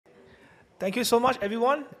Thank you so much,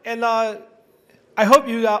 everyone. And I hope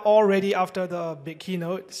you are all ready after the big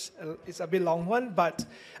keynote. It's a bit long one, but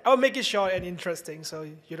I'll make it short and interesting so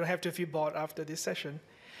you don't have to feel bored after this session.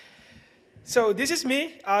 So this is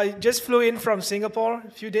me. I just flew in from Singapore a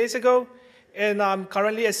few days ago, and I'm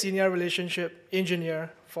currently a senior relationship engineer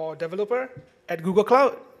for developer at Google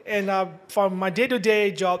Cloud. And for my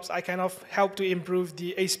day-to-day jobs, I kind of help to improve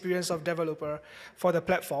the experience of developer for the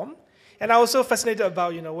platform. And I'm also fascinated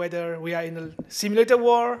about whether we are in a simulated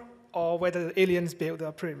war or whether the aliens built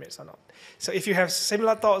the pyramids or not. So if you have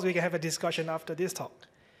similar thoughts, we can have a discussion after this talk.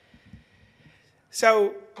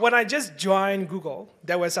 So when I just joined Google,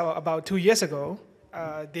 that was about 2 years ago,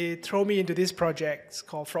 they throw me into this project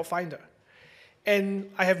called Fraud Finder.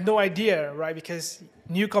 And I have no idea, right, because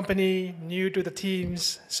new company, new to the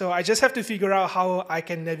teams, so I just have to figure out how I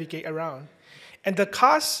can navigate around. And the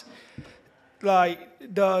cast, like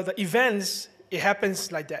the events, it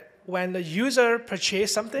happens like that. When the user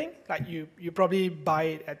purchase something, like you probably buy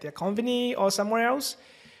it at their company or somewhere else,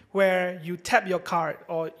 where you tap your card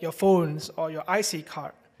or your phones or your IC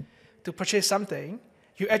card to purchase something,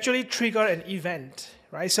 you actually trigger an event,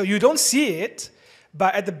 right? So you don't see it,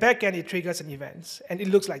 but at the back end, it triggers an event, and it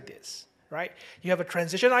looks like this, right? You have a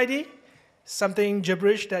transaction ID, something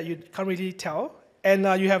gibberish that you can't really tell, and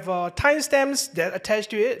you have timestamps that attach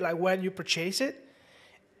to it, like when you purchase it.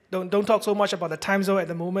 Don't talk so much about the time zone at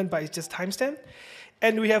the moment, but it's just timestamp.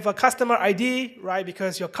 And we have a customer ID, right,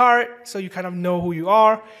 because your card, so you kind of know who you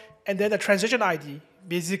are, and then a transaction ID,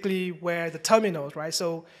 basically where the terminals, right?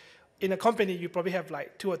 So in a company, you probably have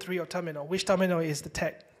like 2 or 3 or terminal. Which terminal is the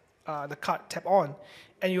card tap on?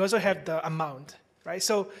 And you also have the amount, right?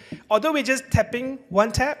 So although we're just tapping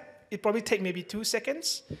one tap, it probably take maybe 2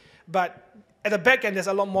 seconds, but at the back end, there's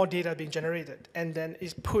a lot more data being generated, and then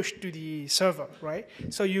it's pushed to the server, right?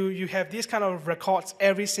 So you have these kind of records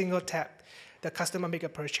every single tap the customer make a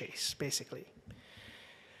purchase, basically.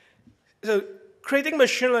 So creating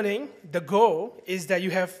machine learning, the goal is that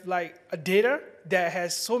you have like a data that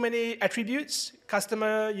has so many attributes,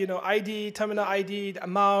 customer, ID, terminal ID, the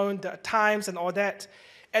amount, the times, and all that.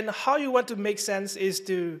 And how you want to make sense is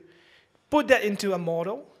to put that into a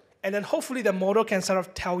model, and then hopefully the model can sort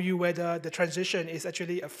of tell you whether the transition is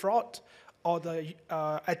actually a fraud or the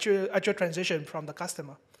actual transition from the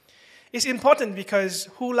customer. It's important because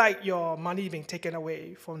who like your money being taken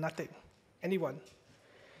away for nothing? Anyone?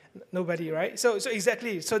 Nobody, right? So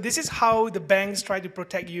exactly. So this is how the banks try to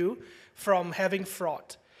protect you from having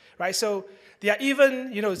fraud, right? So there are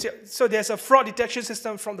even, so there's a fraud detection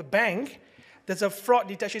system from the bank. There's a fraud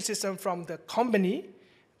detection system from the company,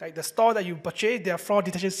 like the store that you purchase, there are fraud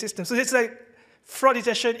detection systems. So it's like fraud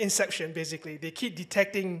detection inception, basically. They keep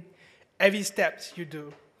detecting every step you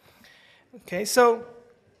do. Okay, so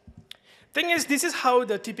thing is, this is how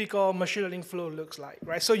the typical machine learning flow looks like,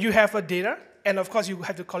 right? So you have a data, and of course, you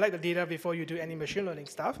have to collect the data before you do any machine learning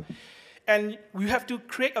stuff. And you have to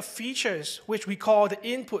create a features, which we call the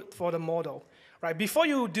input for the model, right? Before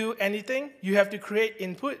you do anything, you have to create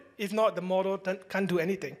input. If not, the model can't do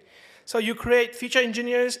anything. So you create feature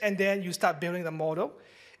engineers, and then you start building the model.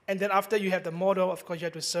 And then after you have the model, of course, you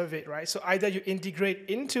have to serve it, right? So either you integrate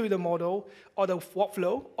into the model or the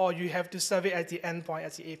workflow, or you have to serve it as the endpoint,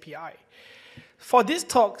 as the API. For this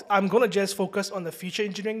talk, I'm going to just focus on the feature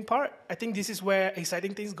engineering part. I think this is where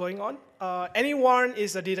exciting things going on. Anyone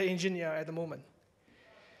is a data engineer at the moment?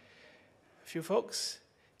 A few folks.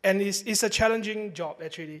 And it's a challenging job,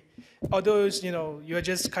 actually. Although, you're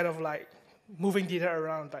just kind of like moving data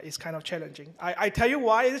around, but it's kind of challenging. I tell you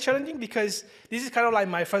why it's challenging, because this is kind of like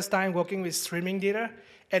my first time working with streaming data,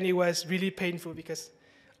 and it was really painful because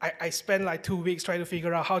I spent like 2 weeks trying to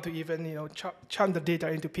figure out how to even chunk the data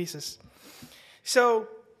into pieces. So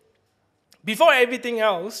before everything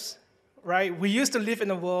else, right, we used to live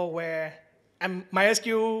in a world where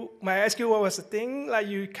MySQL was a thing. Like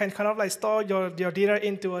you can kind of like store your data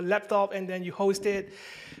into a laptop and then you host it,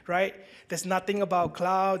 right? There's nothing about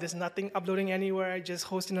cloud. There's nothing uploading anywhere. Just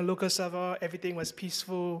hosting a local server. Everything was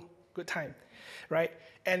peaceful, good time, right?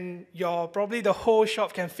 And probably the whole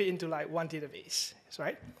shop can fit into like one database,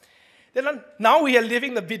 right? Then now we are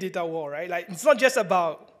living the big data war, right? Like it's not just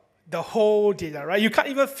about the whole data, right? You can't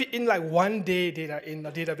even fit in like 1 day data in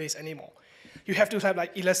the database anymore. You have to have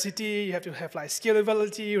like elasticity, you have to have like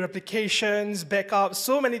scalability, replications, backups,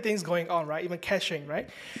 so many things going on, right? Even caching, right?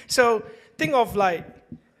 So think of like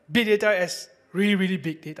big data as really, really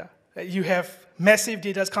big data. You have massive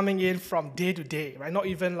data coming in from day to day, right? Not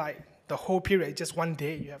even like the whole period, just 1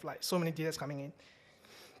 day. You have like so many data coming in.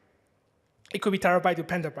 It could be terabyte to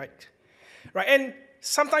petabyte, right? And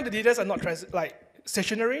sometimes the data are not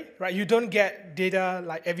stationary, right? You don't get data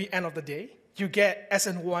like every end of the day. You get as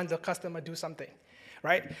and when the customer do something,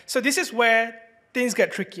 right? So this is where things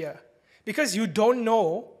get trickier because you don't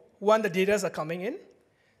know when the data are coming in.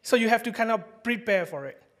 So you have to kind of prepare for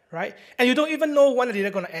it, right? And you don't even know when the data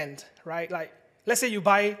is going to end, right? Like, let's say you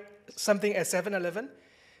buy something at 7-Eleven,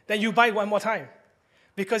 then you buy it one more time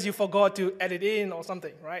because you forgot to add it in or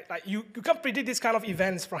something, right? Like you can't predict these kind of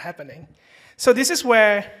events from happening. So this is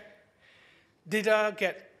where data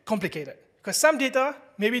get complicated. Because some data,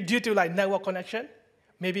 maybe due to like network connection,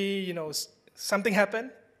 maybe something happened,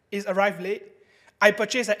 it arrived late. I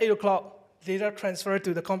purchased at 8 o'clock, data transferred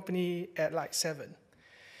to the company at like 7,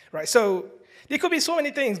 right? So there could be so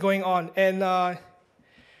many things going on, and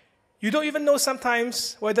you don't even know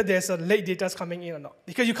sometimes whether there's a late data coming in or not,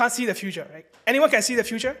 because you can't see the future, right? Anyone can see the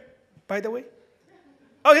future, by the way?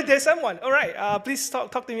 Oh, there's someone. All right, please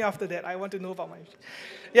talk to me after that. I want to know about my future.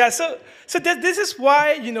 Yeah, so this is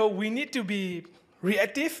why we need to be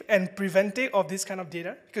reactive and preventive of this kind of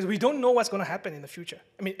data, because we don't know what's going to happen in the future.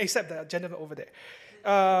 I mean, except the gentleman over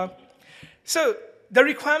there. So the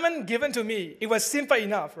requirement given to me, it was simple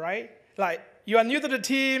enough, right? Like, you are new to the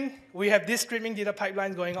team, we have this streaming data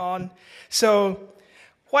pipeline going on. So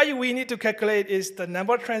what we need to calculate is the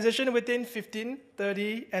number of transactions within 15,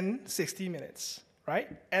 30, and 60 minutes, right?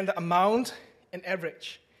 And the amount and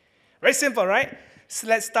average. Very simple, right? So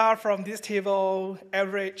let's start from this table,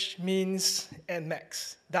 average, means, and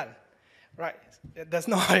max. Done, right? That's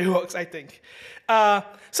not how it works, I think.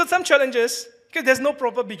 So some challenges, because there's no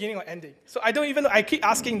proper beginning or ending. So I keep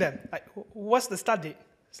asking them, like, what's the start date?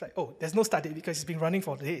 It's like, oh, there's no start date because it's been running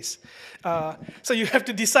for days. So you have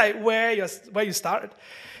to decide where you start.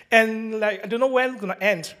 And like, I don't know when it's going to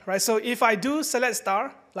end, right? So if I do select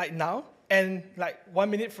star, like now, and like 1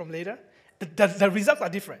 minute from later, the results are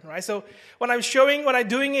different, right? So when I'm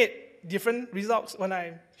doing it, different results. When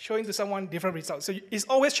I'm showing to someone, different results. So it's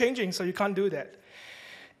always changing, so you can't do that.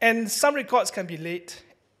 And some records can be late.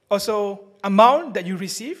 Also, amount that you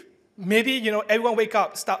receive, maybe everyone wake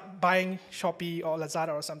up, start buying Shopee or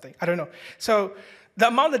Lazada or something. I don't know. So the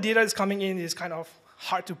amount of data is coming in is kind of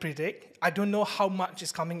hard to predict. I don't know how much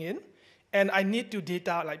is coming in. And I need to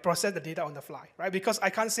process the data on the fly, right? Because I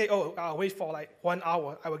can't say, oh, I'll wait for like 1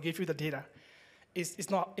 hour, I will give you the data. It's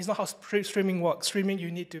not how streaming works. Streaming, you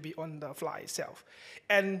need to be on the fly itself.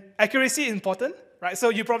 And accuracy is important, right? So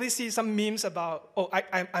you probably see some memes about, oh,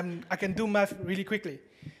 I can do math really quickly.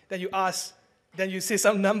 Then you ask, then you say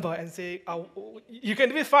some number and say, oh, you can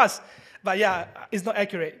do it fast. But yeah, it's not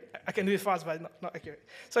accurate. I can do it fast, but not accurate.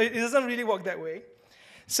 So it doesn't really work that way.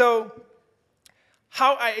 So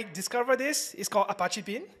how I discovered this is called Apache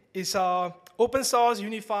Bean. It's an open source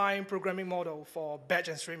unifying programming model for batch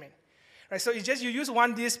and streaming. Right, so it's just you use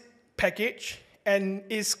one disk package, and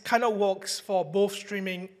it kind of works for both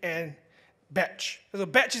streaming and batch. So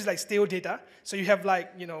batch is like stale data. So you have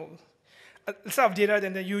like, a set of data,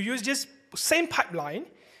 and then you use just same pipeline,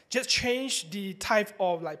 just change the type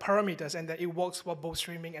of like parameters, and then it works for both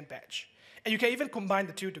streaming and batch. And you can even combine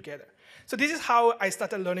the two together. So this is how I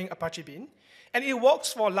started learning Apache Bean. And it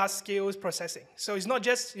works for large-scale processing. So it's not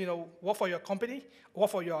just, work for your company, work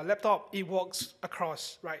for your laptop. It works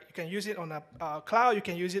across, right? You can use it on a cloud. You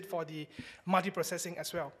can use it for the multi-processing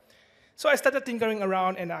as well. So I started tinkering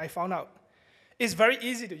around, and I found out it's very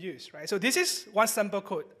easy to use, right? So this is one sample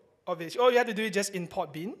code of this. All you have to do is just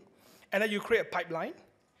import Bean, and then you create a pipeline.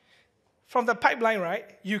 From the pipeline, right,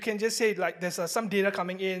 you can just say, like, there's some data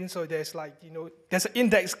coming in. So there's, like, there's an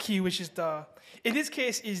index key, which is in this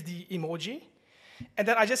case, is the emoji. And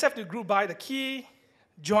then I just have to group by the key,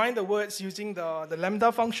 join the words using the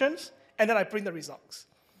lambda functions, and then I print the results.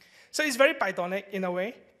 So it's very Pythonic in a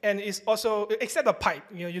way, and it's also, except the pipe.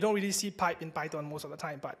 You don't really see pipe in Python most of the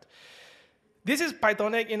time, but this is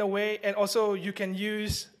Pythonic in a way, and also you can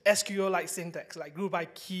use SQL-like syntax, like group by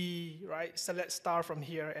key, right? Select star from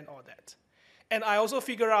here and all that. And I also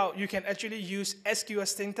figure out you can actually use SQL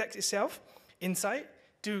syntax itself inside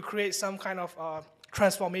to create some kind of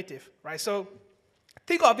transformative, right? So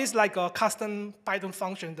think of this like a custom Python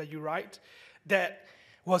function that you write that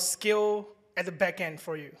will scale at the back end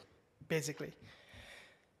for you, basically.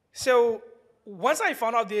 So once I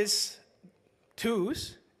found out these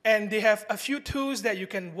tools, and they have a few tools that you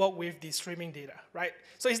can work with the streaming data, right?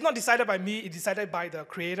 So it's not decided by me, it's decided by the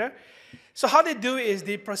creator. So how they do it is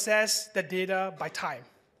they process the data by time,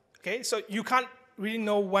 okay? So you can't really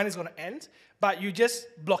know when it's gonna end, but you just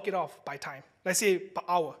block it off by time. Let's say per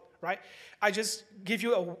hour, right? I just give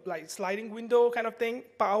you a like sliding window kind of thing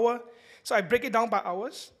per hour. So I break it down by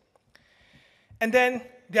hours. And then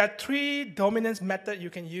there are 3 dominant methods you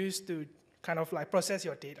can use to kind of like process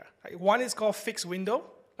your data. Right? One is called fixed window,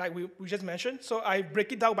 like we just mentioned. So I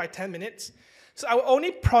break it down by 10 minutes. So I will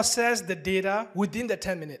only process the data within the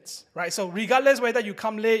 10 minutes, right? So regardless whether you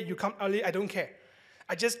come late, you come early, I don't care.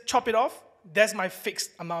 I just chop it off. That's my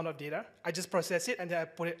fixed amount of data. I just process it and then I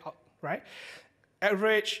put it out, right?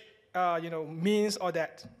 Average, means all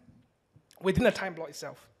that within the time block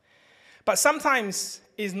itself. But sometimes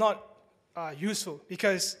it's not useful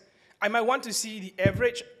because I might want to see the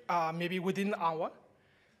average maybe within an hour.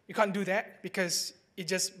 You can't do that because it's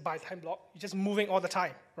just by time block. You're just moving all the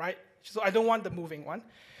time, right? So I don't want the moving one.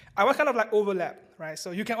 I want kind of like overlap, right? So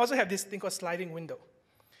you can also have this thing called sliding window.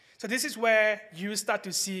 So this is where you start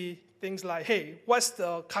to see things like, hey, what's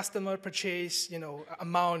the customer purchase,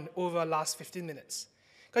 amount over the last 15 minutes?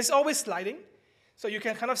 Because it's always sliding. So you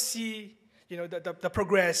can kind of see, the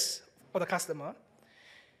progress for the customer.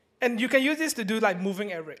 And you can use this to do like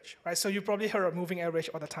moving average, right? So you probably heard of moving average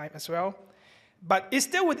all the time as well. But it's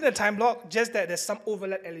still within the time block, just that there's some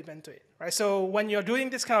overlap element to it, right? So when you're doing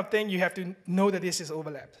this kind of thing, you have to know that this is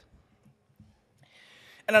overlapped.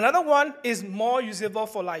 And another one is more usable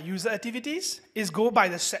for like user activities, is go by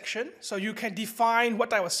the section. So you can define what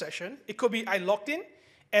type of session. It could be I logged in,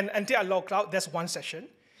 and until I logged out, that's one session.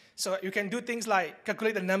 So you can do things like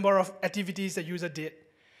calculate the number of activities the user did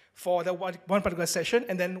for the one particular session,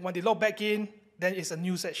 and then when they log back in, then it's a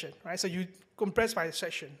new session, right? So you compress by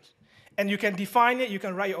sections. And you can define it, you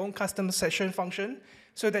can write your own custom session function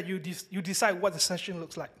so that you decide what the session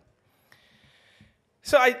looks like.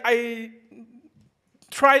 So I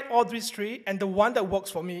tried all these three, and the one that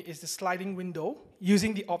works for me is the sliding window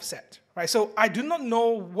using the offset, right? So I do not know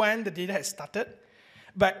when the data has started,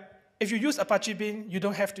 but if you use Apache Bean, you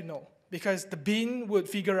don't have to know, because the Bean would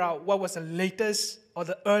figure out what was the latest or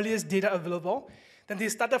the earliest data available. Then they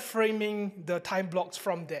started framing the time blocks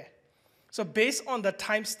from there. So based on the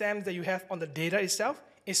timestamps that you have on the data itself,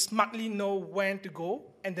 it smartly know when to go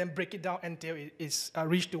and then break it down until it is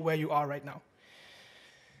reached to where you are right now.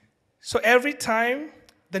 So every time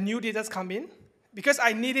the new data come in, because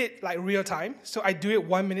I need it like real time, so I do it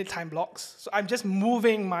 1 minute time blocks. So I'm just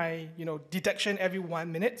moving my detection every 1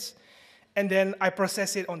 minute, and then I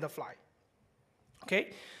process it on the fly.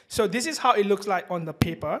 Okay, so this is how it looks like on the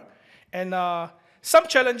paper. And some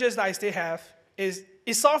challenges that I still have is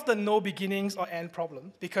it solves the no beginnings or end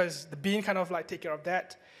problem, because the Bean kind of like take care of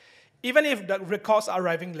that. Even if the records are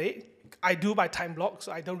arriving late, I do by time block,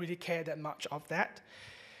 so I don't really care that much of that.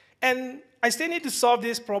 And I still need to solve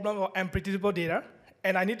this problem of unpredictable data,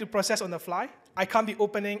 and I need to process on the fly. I can't be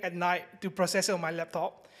opening at night to process it on my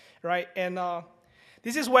laptop, right? And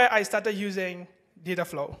this is where I started using data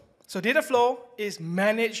flow. So data flow is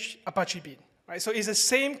managed Apache Bean, right? So it's the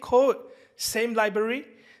same code, same library,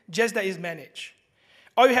 just that it's managed.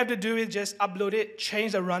 All you have to do is just upload it,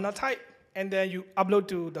 change the runner type, and then you upload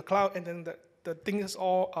to the cloud, and then the thing is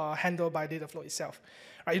all handled by data flow itself.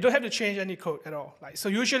 Right? You don't have to change any code at all. So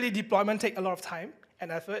usually deployment take a lot of time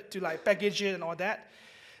and effort to like package it and all that.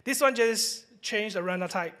 This one just change the runner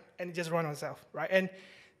type and it just runs on itself, right? And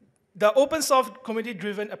the open source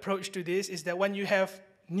community-driven approach to this is that when you have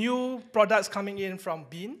new products coming in from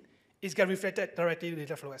Bean, it's get reflected directly to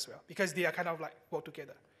data flow as well, because they are kind of like work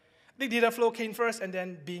together. I think data flow came first, and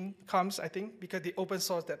then Bean comes, I think, because they open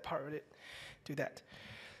source that part of it to that.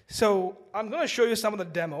 So I'm going to show you some of the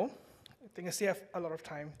demo. I think I still have a lot of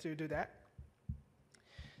time to do that.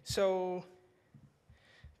 So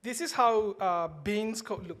this is how Bean's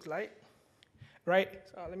code looks like, right?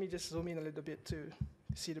 So let me just zoom in a little bit to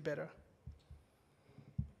see it better.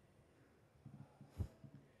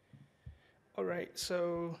 All right,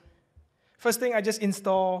 so first thing, I just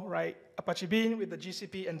install, right, Apache Bean with the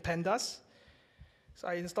GCP and pandas. So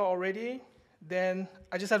I install already. Then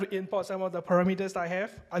I just have to import some of the parameters that I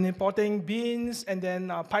have. I'm importing beans and then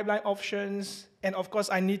pipeline options. And of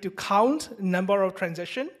course, I need to count number of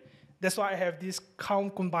transactions. That's why I have these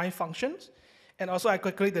count combined functions. And also I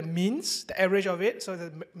calculate the means, the average of it, so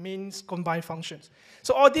the means combined functions.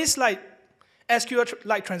 So all these like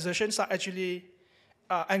SQL-like transactions are actually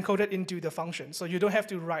encoded into the function. So you don't have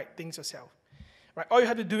to write things yourself. Right? All you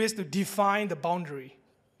have to do is to define the boundary.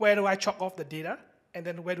 Where do I chop off the data? And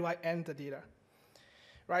then where do I end the data?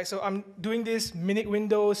 Right, so I'm doing this minute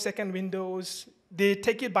windows, second windows. They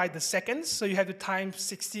take it by the seconds, so you have to time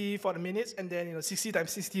 60 for the minutes, and then 60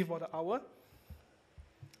 times 60 for the hour.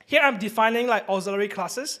 Here I'm defining like auxiliary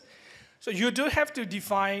classes. So you do have to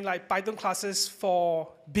define like Python classes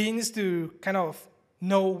for beans to kind of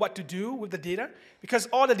know what to do with the data, because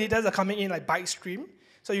all the data are coming in like byte stream.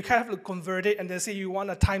 So you kind of have to convert it, and then say you want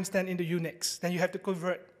a timestamp into Unix, then you have to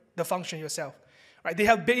convert the function yourself. Right? They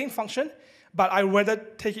have built-in function, but I rather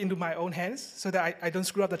take it into my own hands so that I don't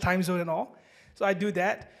screw up the time zone and all. So I do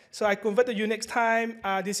that. So I convert the Unix time.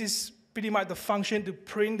 This is pretty much the function to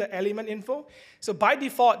print the element info. So by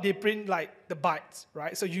default, they print like the bytes,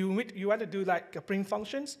 right? So you want to do like a print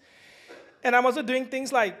functions. And I'm also doing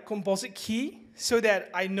things like composite key so that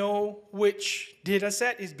I know which data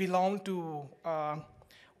set is belong to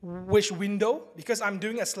which window, because I'm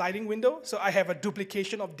doing a sliding window, so I have a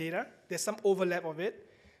duplication of data. There's some overlap of it.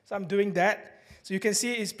 So I'm doing that. So you can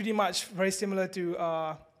see it's pretty much very similar to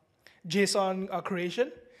JSON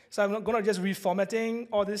creation. So I'm not going to just reformatting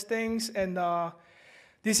all these things, and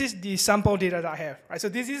this is the sample data that I have. Right? So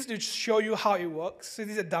this is to show you how it works. So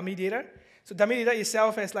this is a dummy data. So dummy data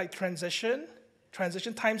itself has like transition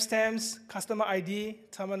timestamps, customer ID,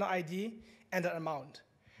 terminal ID, and the amount.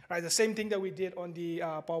 Right? The same thing that we did on the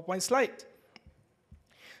PowerPoint slide.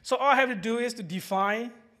 So all I have to do is to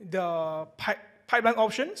define the pipeline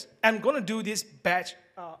options. I'm going to do this batch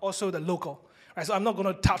also the local. Right? So I'm not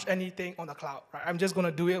going to touch anything on the cloud. Right? I'm just going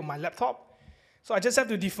to do it on my laptop. So I just have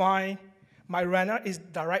to define my runner is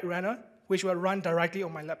direct runner, which will run directly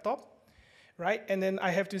on my laptop. Right? And then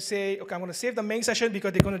I have to say, okay, I'm going to save the main session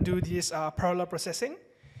because they're going to do this parallel processing.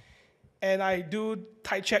 And I do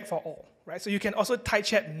type check for all. Right? So you can also type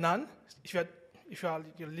check none. If you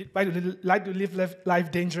like to live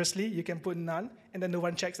life dangerously, you can put none, and then no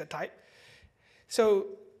one checks the type. So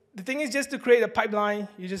the thing is, just to create a pipeline,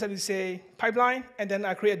 you just have to say pipeline, and then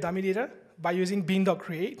I create a dummy data by using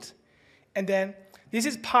bean.create. And then this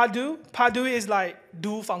is padu. Padu is like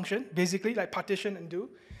do function, basically, like partition and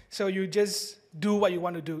do. So you just do what you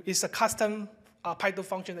want to do. It's a custom Python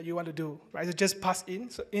function that you want to do, right? So just pass in.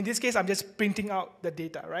 So in this case, I'm just printing out the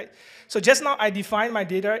data, right? So just now, I define my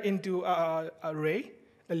data into an array,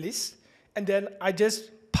 a list, and then I just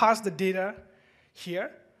pass the data here.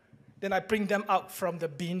 Then I print them out from the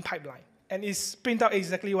bean pipeline. And it's print out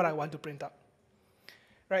exactly what I want to print out,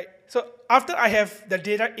 right? So after I have the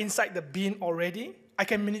data inside the bean already, I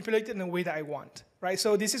can manipulate it in the way that I want, right?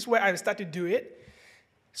 So this is where I start to do it.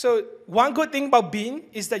 So one good thing about Bean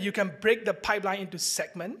is that you can break the pipeline into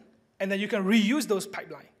segments, and then you can reuse those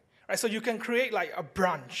pipelines. Right? So you can create like a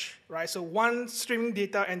branch, right? So one streaming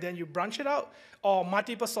data, and then you branch it out, or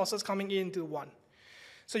multiple sources coming into one.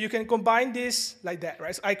 So you can combine this like that,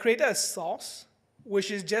 right? So I created a source, which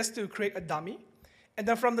is just to create a dummy. And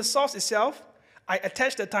then from the source itself, I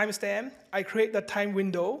attach the timestamp, I create the time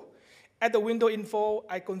window. At the window info,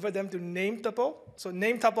 I convert them to name tuple. So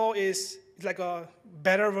name tuple is like a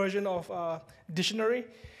better version of dictionary,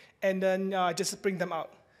 and then just bring them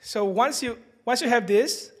out. So once you have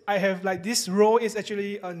this, I have like this row is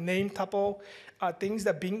actually a name tuple things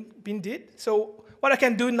that Bean did. So what I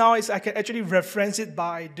can do now is I can actually reference it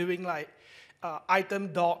by doing like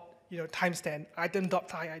item dot timestamp, item dot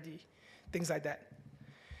tie ID, things like that.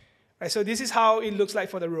 Right, so this is how it looks like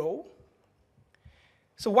for the row.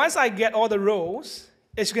 So once I get all the rows,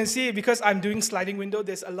 as you can see, because I'm doing sliding window,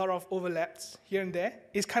 there's a lot of overlaps here and there.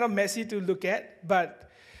 It's kind of messy to look at, but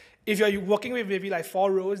if you're working with maybe like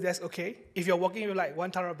 4 rows, that's okay. If you're working with like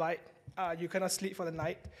 1 terabyte, you cannot sleep for the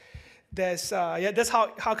night. That's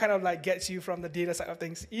how kind of like gets you from the data side of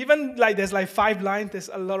things. Even like there's like 5 lines, there's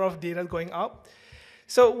a lot of data going up.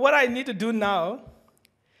 So what I need to do now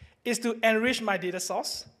is to enrich my data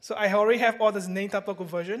source. So I already have all this name tuple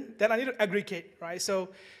conversion. Then I need to aggregate, right? So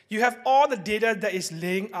you have all the data that is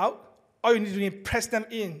laying out. All you need to do is press them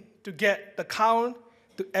in to get the count,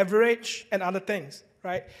 to average, and other things,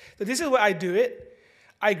 right? So this is where I do it.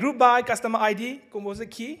 I group by customer ID,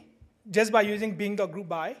 composite key, just by using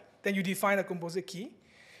bean.groupby. Then you define a composite key,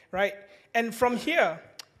 right? And from here,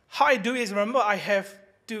 how I do is, remember, I have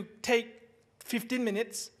to take 15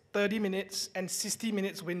 minutes, 30 minutes, and 60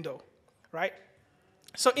 minutes window, right?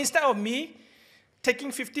 So instead of me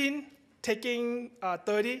taking 15, taking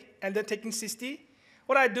 30, and then taking 60,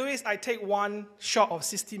 what I do is I take one shot of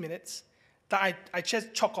 60 minutes that I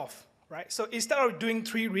just chalk off, right? So instead of doing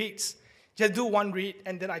 3 reads, just do 1 read,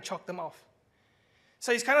 and then I chalk them off.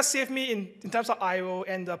 So it's kind of saved me in terms of I/O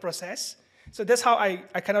and the process. So that's how I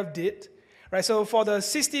kind of did, right? So for the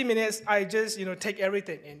 60 minutes, I just take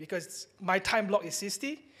everything in because my time block is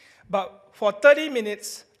 60. But for 30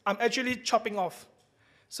 minutes, I'm actually chopping off.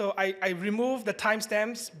 So I remove the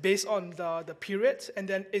timestamps based on the period, and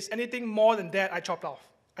then if anything more than that, I chop off.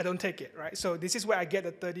 I don't take it, right? So this is where I get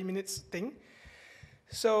the 30 minutes thing.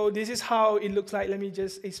 So this is how it looks like. Let me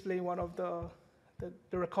just explain one of the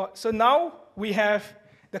record. So now we have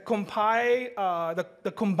the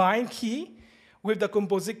combined key with the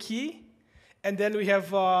composite key, and then we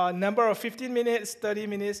have a number of 15 minutes, 30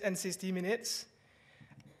 minutes, and 60 minutes.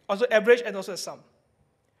 Also average and also a sum.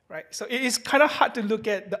 right? So it is kind of hard to look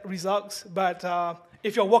at the results, but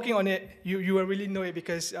if you're working on it, you will really know it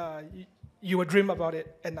because you will dream about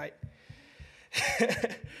it at night.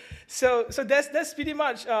 So that's pretty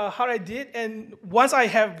much how I did. And once I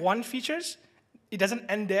have one features, it doesn't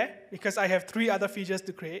end there because I have 3 other features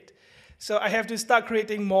to create. So I have to start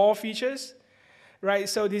creating more features, right?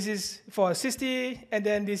 So this is for SysD, and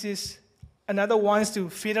then this is another one to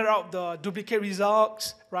filter out the duplicate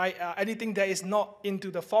results, right? Anything that is not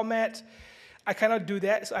into the format, I cannot do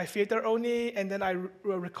that. So I filter only, and then I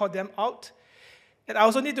record them out. And I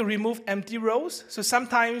also need to remove empty rows. So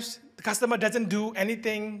sometimes the customer doesn't do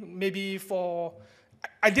anything, maybe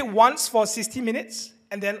I did once for 60 minutes,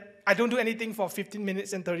 and then I don't do anything for 15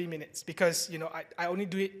 minutes and 30 minutes because I only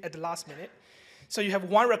do it at the last minute. So you have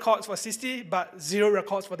 1 record for 60, but 0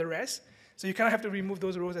 records for the rest. So you kind of have to remove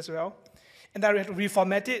those rows as well. And then we have to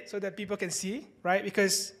reformat it so that people can see, right?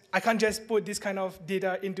 Because I can't just put this kind of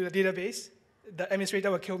data into the database. The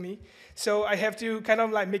administrator will kill me. So I have to kind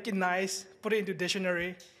of like make it nice, put it into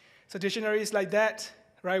dictionary. So dictionary is like that,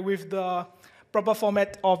 right, with the proper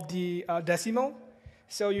format of the decimal.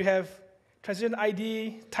 So you have transition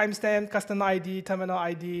ID, timestamp, customer ID, terminal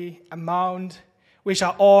ID, amount, which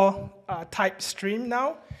are all type stream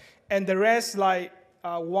now. And the rest like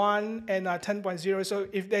 1 and 10.0. So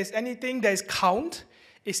if there's anything that is count,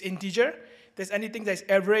 it's integer. There's anything that's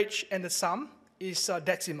average and the sum is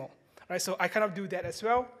decimal. Right? So I kind of do that as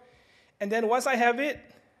well. And then once I have it,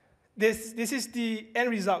 this is the end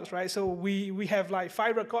results, right? So we have like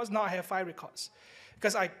 5 records. Now I have 5 records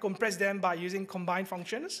because I compress them by using combine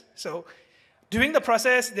functions. So during the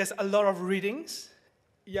process, there's a lot of readings,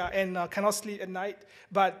 and cannot sleep at night.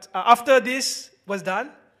 But after this was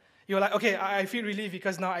done, you're like, okay, I feel relieved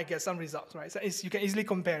because now I get some results, right? So you can easily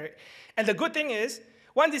compare it. And the good thing is,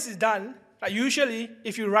 when this is done, like usually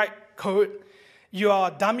if you write code,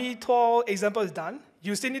 your dummy tool example is done.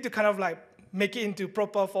 You still need to kind of like make it into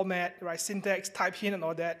proper format, right? Syntax, type hint, and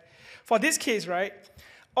all that. For this case, right,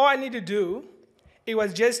 all I need to do, it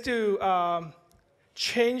was just to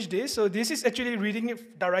change this. So this is actually reading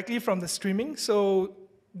it directly from the streaming. So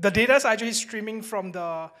the data is actually streaming from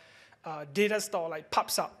the data store, like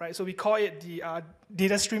pops up, right? So we call it the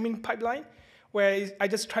data streaming pipeline, where I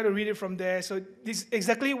just try to read it from there. So this is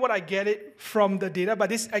exactly what I get it from the data, but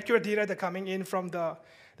this accurate data that's coming in from the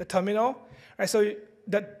terminal, right? So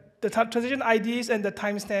the transition IDs and the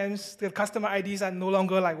timestamps, the customer IDs are no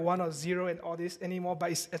longer like 1 or 0 and all this anymore,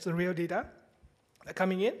 but it's the real data that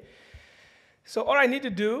coming in. So all I need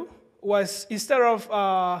to do was, instead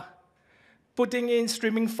of putting in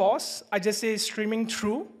streaming false, I just say streaming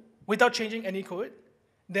true without changing any code.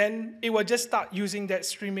 Then it will just start using that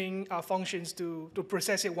streaming functions to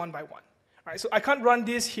process it one by one. Right? So I can't run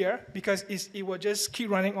this here because it will just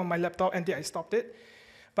keep running on my laptop until I stopped it.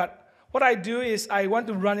 But what I do is I want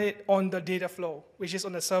to run it on the data flow, which is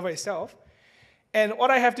on the server itself. And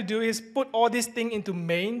what I have to do is put all this thing into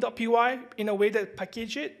main.py in a way that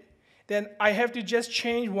package it. Then I have to just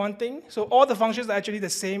change one thing. So all the functions are actually the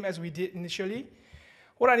same as we did initially.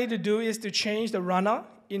 What I need to do is to change the runner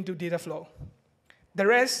into data flow. The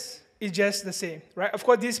rest is just the same, right? Of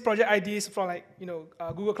course, this project ID is for like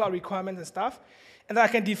Google Cloud requirements and stuff, and then I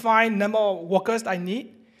can define number of workers I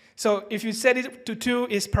need. So if you set it to 2,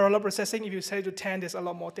 it's parallel processing. If you set it to 10, there's a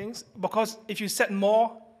lot more things. Because if you set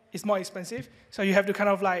more, it's more expensive. So you have to kind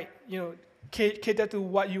of like cater to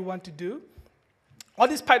what you want to do. All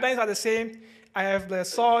these pipelines are the same. I have the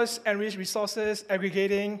source, enrich resources,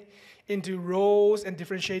 aggregating into rows and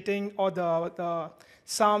differentiating all the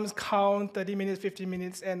sums, count, 30 minutes, 50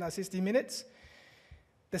 minutes, and 60 minutes.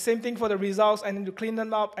 The same thing for the results. I need to clean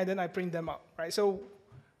them up, and then I print them up, right? So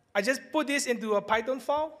I just put this into a Python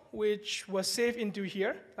file, which was saved into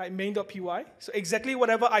here, like main.py. So exactly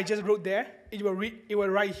whatever I just wrote there, it will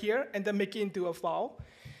write here, and then make it into a file.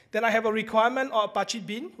 Then I have a requirement or Apache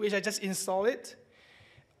bin, which I just install it.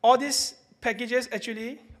 All these packages,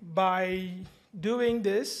 actually, by doing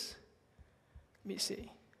this, let me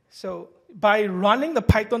see. So by running the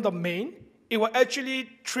Python.main, it will actually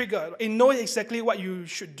trigger. It knows exactly what you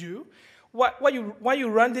should do. When you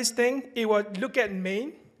run this thing, it will look at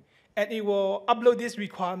main, and it will upload this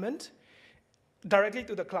requirement directly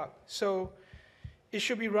to the cloud. So it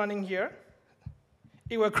should be running here.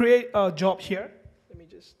 It will create a job here. Let me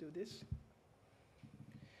just do this.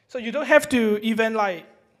 So you don't have to even like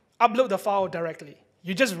upload the file directly.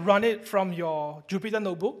 You just run it from your Jupyter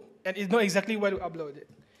notebook, and it knows exactly where to upload it.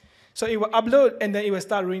 So it will upload, and then it will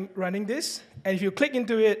start running this. And if you click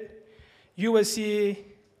into it, you will see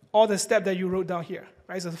all the steps that you wrote down here.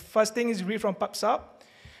 Right? So the first thing is read from pubsub.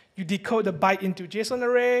 You decode the byte into JSON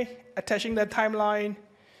array, attaching the timeline,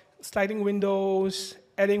 sliding windows,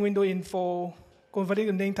 adding window info, converting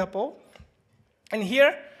the name tuple. And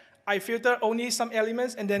here, I filter only some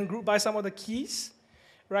elements and then group by some of the keys,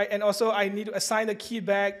 right? And also, I need to assign the key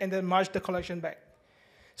back and then merge the collection back.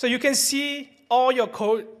 So you can see all your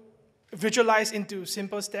code visualized into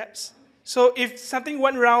simple steps. So if something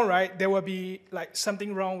went wrong, right, there will be like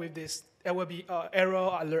something wrong with this. There will be an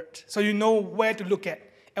error alert. So you know where to look at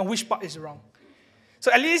and which part is wrong.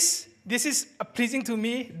 So at least this is pleasing to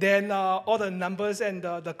me than all the numbers and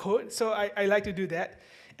the code. So I like to do that.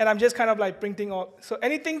 And I'm just kind of like printing all. So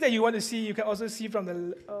anything that you want to see, you can also see from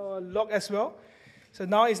the log as well. So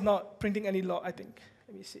now it's not printing any log, I think.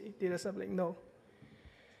 Let me see, data sampling, no.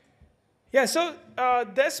 Yeah, so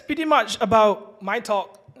that's pretty much about my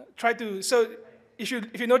talk. So if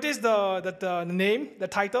you notice the name, the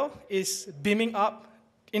title is beaming up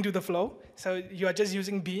into the flow. So you are just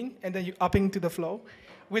using beam and then you upping to the flow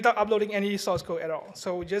without uploading any source code at all.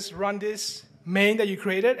 So just run this main that you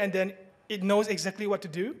created and then it knows exactly what to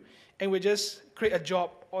do. And we just create a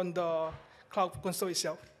job on the Cloud Console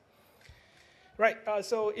itself. Right,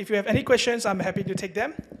 so if you have any questions, I'm happy to take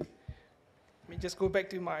them. Let me just go back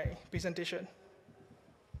to my presentation.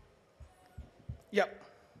 Yep.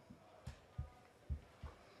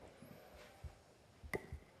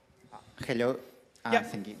 Hello. Yeah.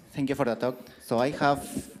 Thank you for the talk. So I have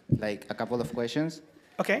like a couple of questions.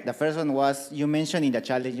 Okay. The first one was, you mentioned in the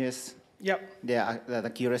challenges Yep. that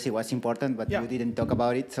accuracy was important, but Yeah. you didn't talk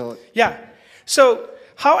about it. So Yeah. So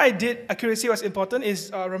how I did accuracy was important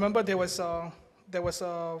is, remember there was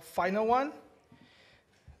a final one,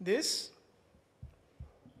 this.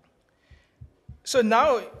 So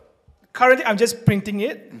now, currently I'm just printing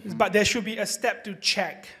it, but there should be a step to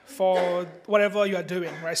check for whatever you are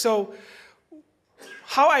doing, right? So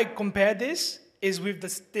how I compare this is with the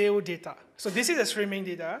stale data. So this is the streaming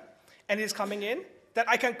data, and it's coming in, that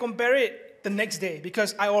I can compare it the next day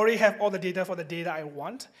because I already have all the data for the data I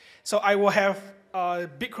want. So I will have a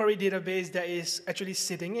BigQuery database that is actually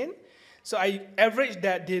sitting in. So I average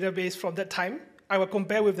that database from that time. I will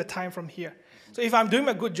compare with the time from here. So if I'm doing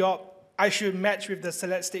a good job, I should match with the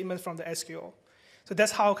select statement from the SQL. So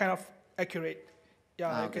that's how kind of accurate you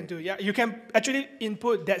can do. Yeah, you can actually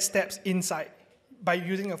input that steps inside by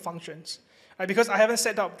using functions. Because I haven't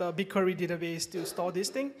set up the BigQuery database to store this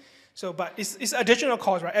thing. So, but it's additional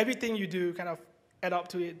cost, right? Everything you do kind of add up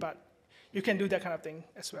to it, but you can do that kind of thing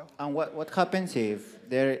as well. and what happens if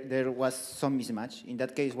there was some mismatch? In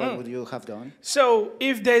that case, what would you have done? So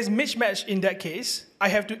if there's mismatch in that case, I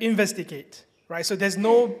have to investigate, right? So there's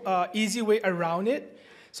no easy way around it.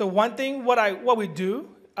 So one thing, what we do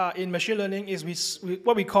in machine learning is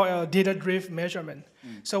what we call a data drift measurement.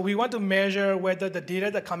 So we want to measure whether the data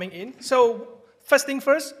that's coming in. So first thing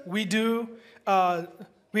first, we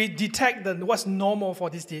detect what's normal for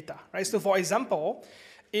this data, right? So for example,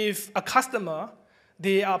 if a customer,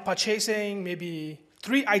 they are purchasing maybe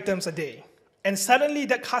 3 items a day, and suddenly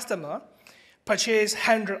that customer purchase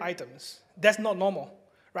 100 items, that's not normal,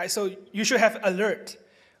 right? So you should have alert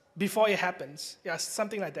before it happens, yeah,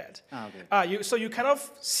 something like that. Okay. So you kind of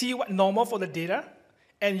see what normal for the data,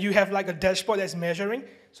 and you have like a dashboard that's measuring.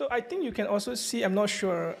 So I think you can also see, I'm not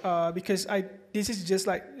sure, because this is just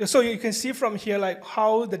like, so you can see from here like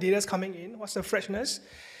how the data is coming in, what's the freshness,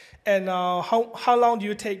 and how long do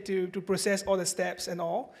you take to process all the steps and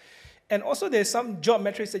all. And also there's some job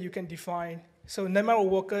metrics that you can define. So number of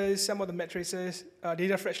workers, some of the matrices,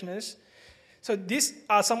 data freshness. So these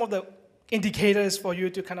are some of the indicators for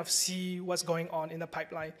you to kind of see what's going on in the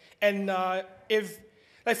pipeline. And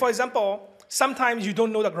like for example, sometimes you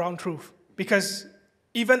don't know the ground truth because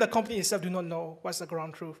even the company itself do not know what's the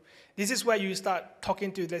ground truth. This is where you start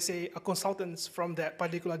talking to, let's say, a consultant from that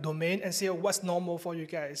particular domain and say, oh, what's normal for you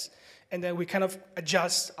guys? And then we kind of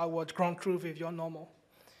adjust our ground truth with your normal.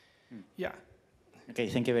 Yeah. Okay,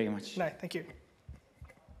 thank you very much. Nice, thank you.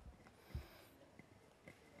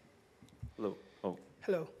 Hello. Oh.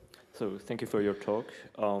 Hello. So thank you for your talk.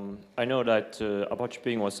 I know that Apache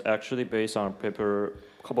Beam was actually based on a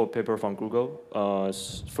couple of papers from Google,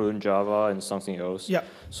 Fluent Java and something else. Yeah.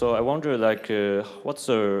 So I wonder, like, what's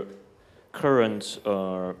the current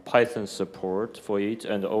Python support for it,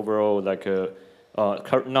 and overall, like,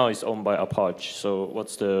 now it's owned by Apache. So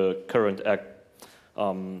what's the current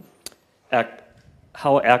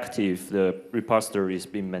how active the repository is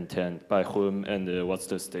being maintained by whom, and what's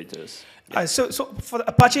the status? Yeah. So for the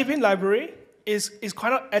Apache Beam library is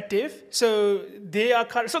quite active. So they are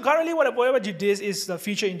currently what you did is the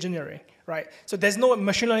feature engineering, right? So there's no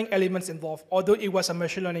machine learning elements involved, although it was a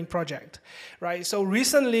machine learning project, right? So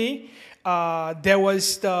recently there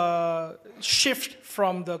was the shift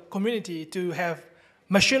from the community to have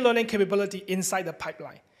machine learning capability inside the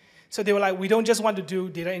pipeline. So they were like, we don't just want to do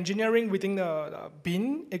data engineering within the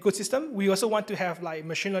Bean ecosystem. We also want to have like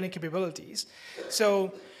machine learning capabilities.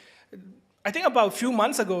 So I think about a few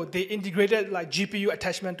months ago, they integrated like GPU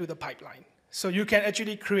attachment to the pipeline. So you can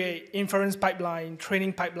actually create inference pipeline,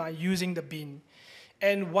 training pipeline using the Bean.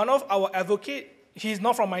 And one of our advocates, he's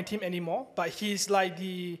not from my team anymore, but he's like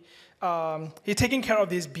he's taking care of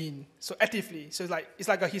this Bean, so actively. So it's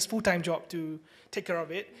like his full-time job to take care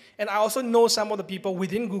of it. And I also know some of the people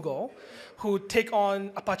within Google who take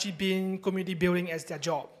on Apache Bean community building as their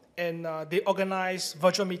job. And they organize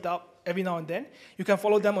virtual meetup every now and then. You can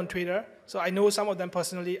follow them on Twitter. So I know some of them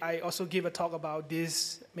personally. I also gave a talk about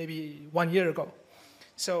this maybe 1 year ago.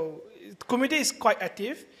 So the community is quite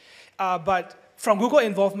active, but from Google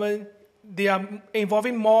involvement, they are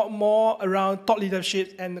involving more around thought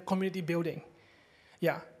leadership and community building.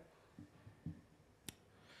 Yeah.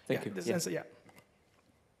 Thank you. This answer, yeah.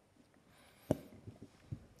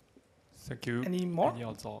 Thank you. Any more? Any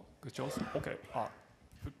other questions? Okay.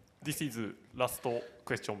 This is the last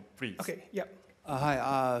question, please. Okay, yeah.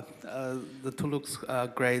 Hi, the tool looks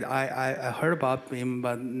great. I heard about Beam,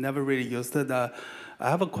 but never really used it. I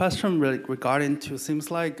have a question regarding to,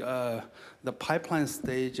 seems like the pipeline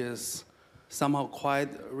stage is somehow quite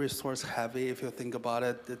resource heavy if you think about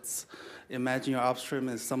it. It's, imagine your upstream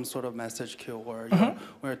is some sort of message queue where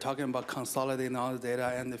we're talking about consolidating all the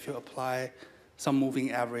data, and if you apply some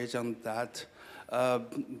moving average on that,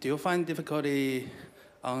 do you find difficulty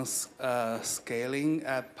on scaling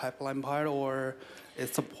at pipeline part, or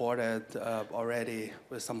it's supported already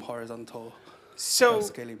with some horizontal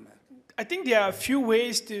scaling? I think there are a few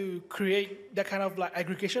ways to create that kind of like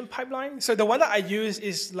aggregation pipeline. So the one that I use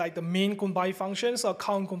is like the main combine functions or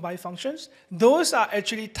count combine functions. Those are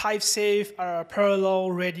actually type safe,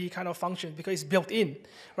 parallel ready kind of function because it's built in,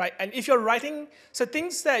 right? And if you're writing, so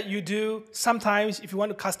things that you do sometimes if you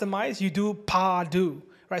want to customize, you do pa-do.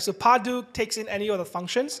 Right, so pa-do takes in any of the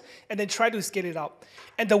functions and then try to scale it up.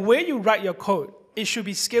 And the way you write your code, it should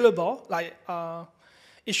be scalable. Like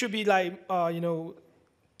it should be like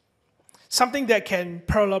something that can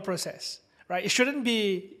parallel process. Right, it shouldn't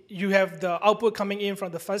be you have the output coming in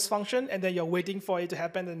from the first function and then you're waiting for it to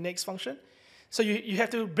happen in the next function. So you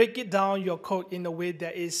have to break it down your code in a way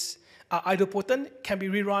that is idempotent, can be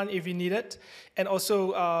rerun if you need it, and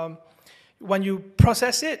also when you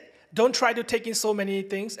process it, don't try to take in so many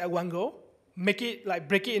things at one go. Make it like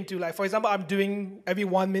break it into like, for example, I'm doing every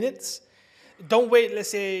 1 minute. Don't wait, let's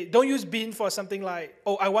say, don't use Bean for something like,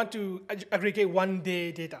 oh, I want to aggregate 1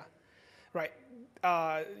 day data, right?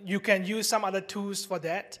 You can use some other tools for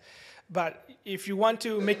that. But if you want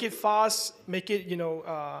to make it fast, make it,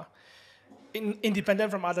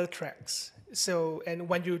 independent from other tracks. So, and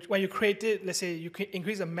when you create it, let's say you can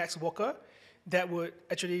increase the max worker, that would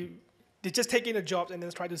actually, they just take in the jobs and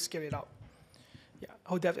then try to scale it out. Yeah,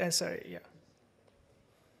 hope that answer it, yeah.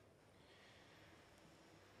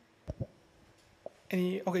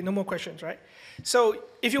 Okay, no more questions, right? So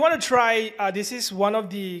if you want to try, this is one of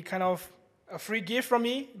the kind of a free gift from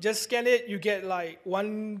me. Just scan it, you get like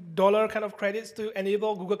 $1 kind of credits to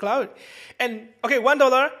enable Google Cloud. And okay,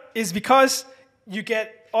 $1 is because you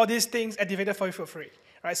get all these things activated for you for free,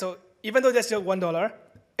 right? So even though that's just $1,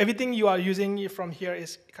 everything you are using from here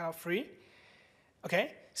is kind of free,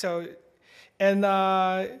 okay? So, and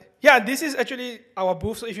yeah, this is actually our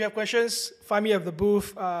booth. So if you have questions, find me at the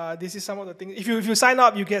booth. This is some of the things. If you sign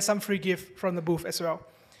up, you get some free gift from the booth as well,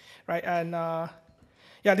 right? And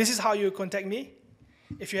yeah, this is how you contact me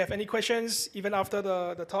if you have any questions, even after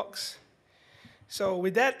the talks. So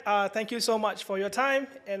with that, thank you so much for your time,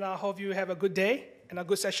 and I hope you have a good day and a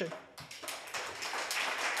good session.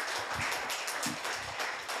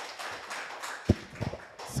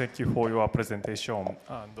 Thank you for your presentation.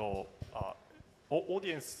 And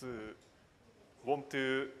audience want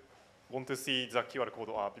to see the QR code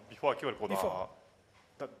before QR code. Before.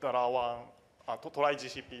 There are one try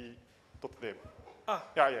GCP.dev.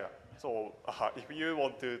 Yeah. So if you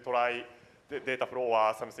want to try the data flow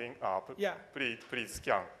or something, yeah. please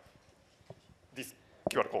scan this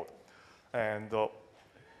QR code. And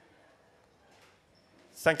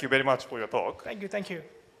thank you very much for your talk. Thank you.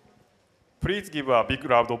 Please give a big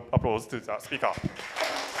round of applause to the speaker.